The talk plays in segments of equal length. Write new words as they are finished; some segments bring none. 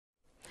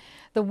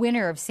The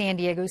winner of San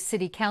Diego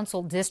City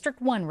Council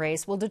District 1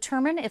 race will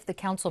determine if the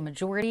council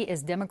majority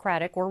is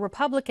Democratic or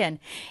Republican.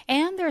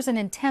 And there's an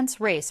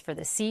intense race for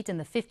the seat in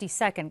the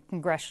 52nd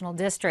Congressional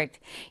District.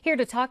 Here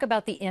to talk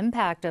about the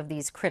impact of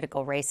these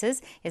critical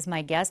races is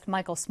my guest,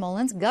 Michael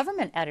Smolens,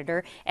 government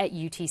editor at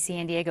UT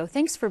San Diego.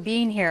 Thanks for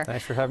being here.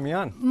 Thanks for having me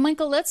on.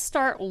 Michael, let's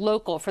start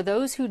local. For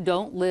those who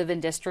don't live in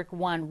District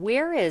 1,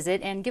 where is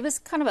it? And give us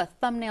kind of a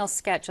thumbnail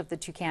sketch of the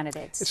two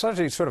candidates. It's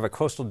actually sort of a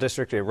coastal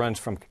district. It runs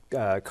from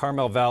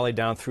Carmel Valley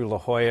down through La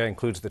Jolla,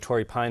 includes the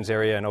Torrey Pines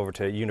area, and over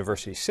to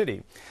University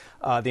City.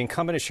 The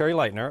incumbent is Sherry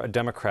Leitner, a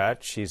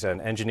Democrat. She's an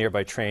engineer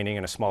by training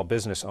and a small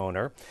business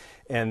owner.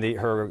 And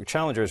her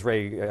challenger is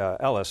Ray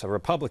Ellis, a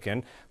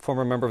Republican,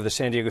 former member of the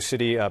San Diego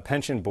City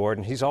Pension Board,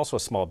 and he's also a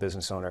small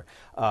business owner.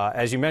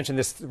 As you mentioned,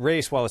 this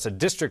race, while it's a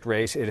district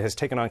race, it has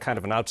taken on kind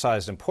of an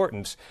outsized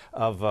importance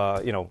of,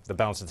 the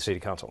balance of the city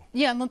council.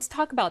 Yeah, and let's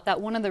talk about that.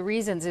 One of the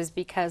reasons is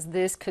because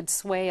this could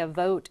sway a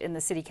vote in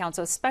the city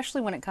council,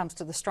 especially when it comes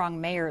to the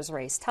strong mayor's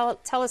race. Tell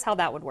us how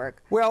that would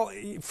work. Well,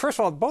 first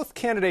of all, both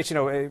candidates,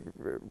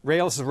 Ray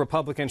Ellis is a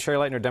Republican, Sherry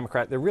Leitner a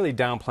Democrat. They're really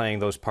downplaying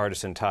those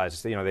partisan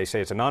ties. They say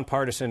it's a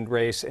nonpartisan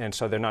race, and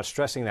so they're not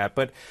stressing that.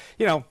 But,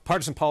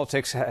 partisan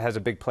politics has a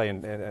big play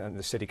in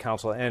the city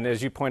council. And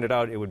as you pointed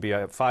out, it would be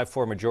a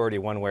 5-4 majority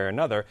one way or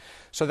another.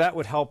 So that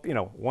would help,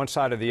 one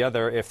side or the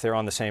other, if they're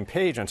on the same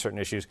page on certain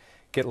issues,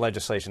 get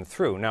legislation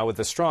through. Now, with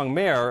the strong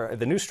mayor,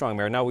 the new strong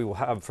mayor, now we will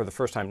have, for the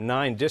first time,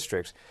 9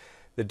 districts.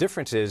 The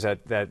difference is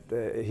that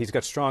he's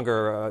got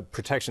stronger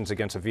protections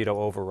against a veto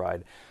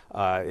override.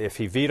 If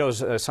he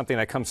vetoes something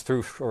that comes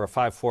through for a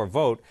 5-4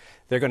 vote,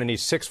 they're going to need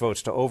 6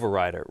 votes to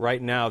override it.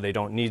 Right now, they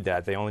don't need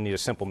that. They only need a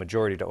simple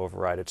majority to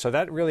override it. So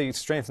that really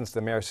strengthens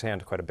the mayor's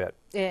hand quite a bit.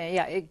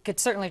 Yeah, it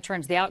certainly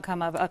turns the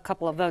outcome of a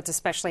couple of votes,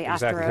 especially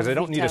after a veto. Exactly, because they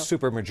don't need a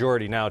super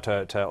majority now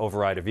to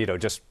override a veto.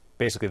 Just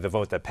basically the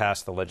vote that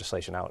passed the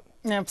legislation out.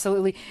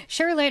 Absolutely.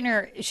 Sherry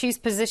Leitner,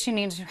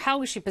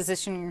 how is she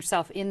positioning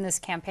herself in this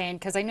campaign?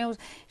 Because I know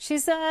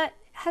she's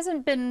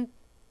hasn't been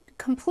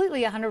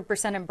completely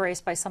 100%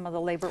 embraced by some of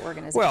the labor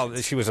organizations. Well,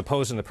 she was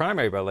opposed in the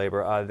primary by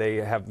labor. They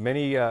have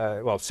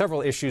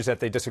several issues that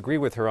they disagree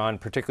with her on,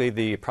 particularly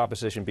the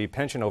Proposition B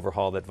pension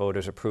overhaul that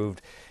voters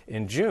approved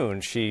in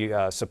June. She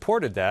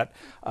supported that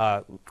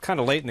kind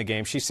of late in the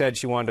game. She said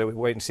she wanted to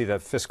wait and see the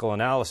fiscal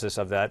analysis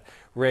of that.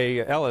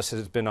 Ray Ellis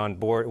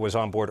was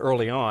on board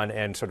early on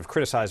and sort of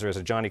criticized her as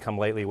a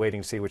Johnny-come-lately,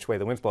 waiting to see which way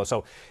the winds blow.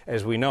 So,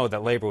 as we know,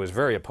 that labor was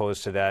very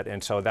opposed to that,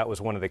 and so that was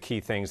one of the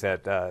key things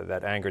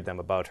that angered them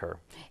about her.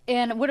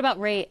 And what about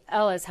Ray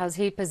Ellis? How's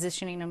he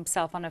positioning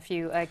himself on a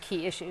few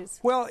key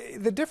issues? Well,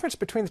 the difference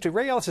between the two,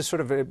 Ray Ellis is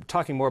sort of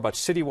talking more about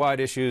citywide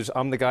issues.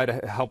 I'm the guy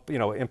to help,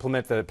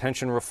 implement the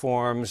pension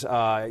reforms.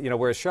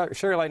 Whereas Sherry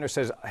Leitner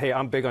says, hey,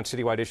 I'm big on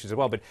citywide issues as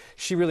well, but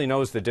she really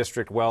knows the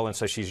district well, and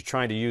so she's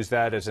trying to use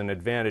that as an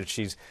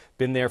advantage. She's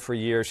been there for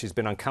years. She's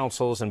been on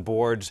councils and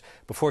boards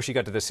before she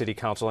got to the city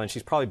council, and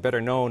she's probably better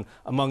known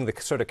among the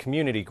sort of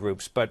community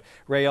groups. But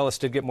Ray Ellis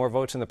did get more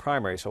votes in the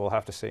primary, so we'll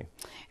have to see.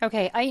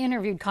 Okay, I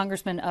interviewed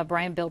Congressman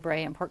Brian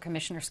Bilbray and Port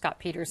Commissioner Scott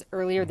Peters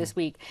earlier this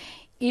week.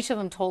 Each of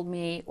them told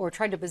me or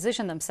tried to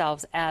position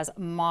themselves as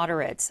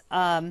moderates.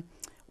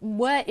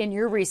 What, in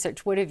your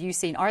research, what have you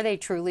seen? Are they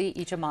truly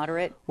each a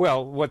moderate?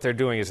 Well, what they're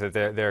doing is that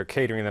they're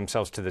catering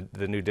themselves to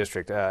the new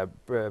district. A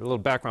little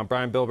background,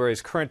 Brian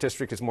Bilbray's current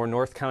district is more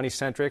North County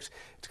centric.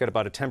 It's got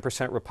about a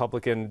 10%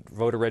 Republican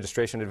voter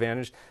registration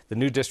advantage. The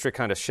new district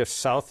kind of shifts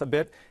south a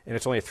bit, and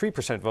it's only a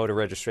 3% voter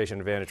registration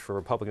advantage for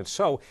Republicans.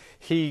 So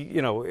he,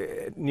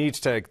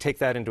 needs to take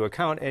that into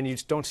account, and you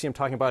just don't see him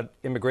talking about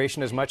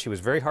immigration as much. He was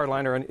very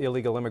hardliner on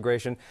illegal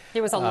immigration.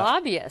 He was a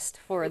lobbyist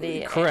for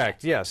the...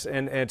 Correct, yes.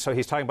 And so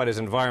he's talking about his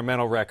environmental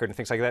record and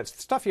things like that.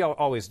 Stuff he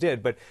always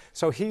did. But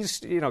so he's,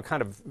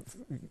 kind of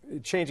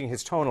changing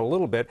his tone a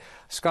little bit.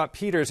 Scott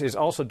Peters is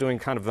also doing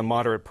kind of the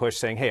moderate push,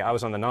 saying, hey, I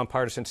was on the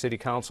nonpartisan city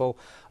council.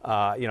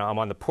 I'm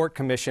on the Port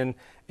Commission,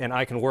 and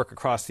I can work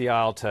across the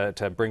aisle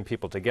to bring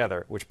people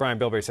together, which Brian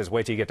Bilbray says,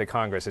 wait till you get to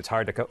Congress. It's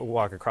hard to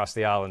walk across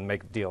the aisle and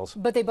make deals.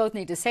 But they both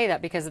need to say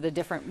that because of the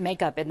different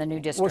makeup in the new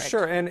district. Well,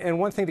 sure. And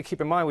one thing to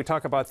keep in mind, we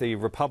talk about the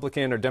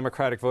Republican or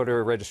Democratic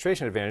voter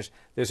registration advantage.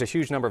 There's a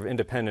huge number of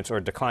independents or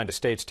declined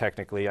estates,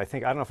 technically. I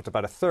don't know if it's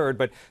about a third,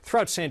 but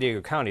throughout San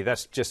Diego County,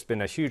 that's just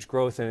been a huge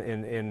growth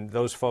in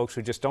those folks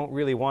who just don't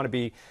really want to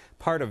be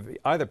part of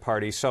either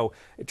party. So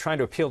trying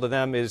to appeal to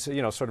them is,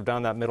 sort of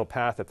down that middle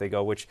path that they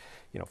go, which,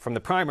 from the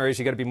primaries,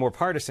 you got to be more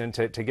partisan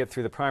to get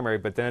through the primary,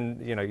 but then,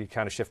 you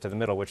kind of shift to the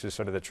middle, which is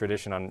sort of the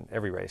tradition on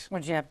every race.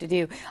 What you have to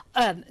do.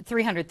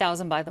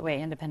 300,000, by the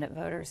way, independent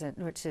voters,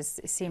 which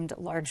seemed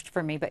large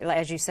for me, but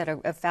as you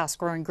said, a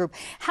fast-growing group.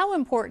 How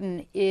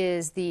important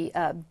is the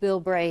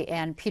Bilbray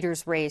and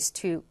Peters race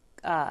to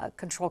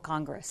control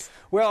Congress?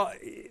 Well,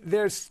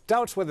 there's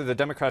doubts whether the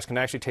Democrats can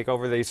actually take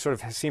over. They sort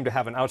of seem to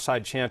have an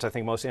outside chance, I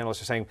think most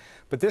analysts are saying.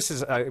 But this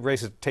is a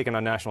race that's taken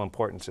on national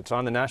importance. It's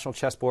on the national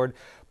chessboard.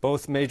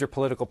 Both major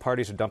political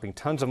parties are dumping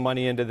tons of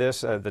money into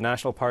this. The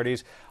national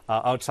parties,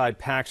 outside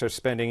PACs are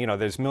spending,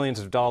 there's millions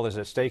of dollars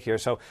at stake here.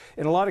 So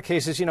in a lot of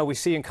cases, we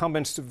see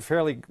incumbents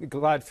fairly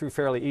glide through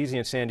fairly easy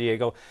in San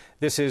Diego.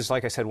 This is,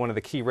 like I said, one of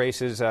the key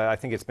races. I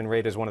think it's been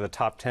rated as one of the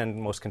top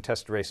 10 most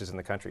contested races in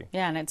the country.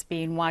 Yeah, and it's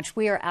being watched.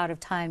 We are out of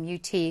time.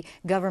 UT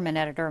government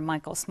editor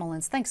Michael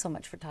Smolens, thanks so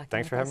much for talking.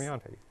 Thanks for having me on,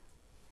 Peggy.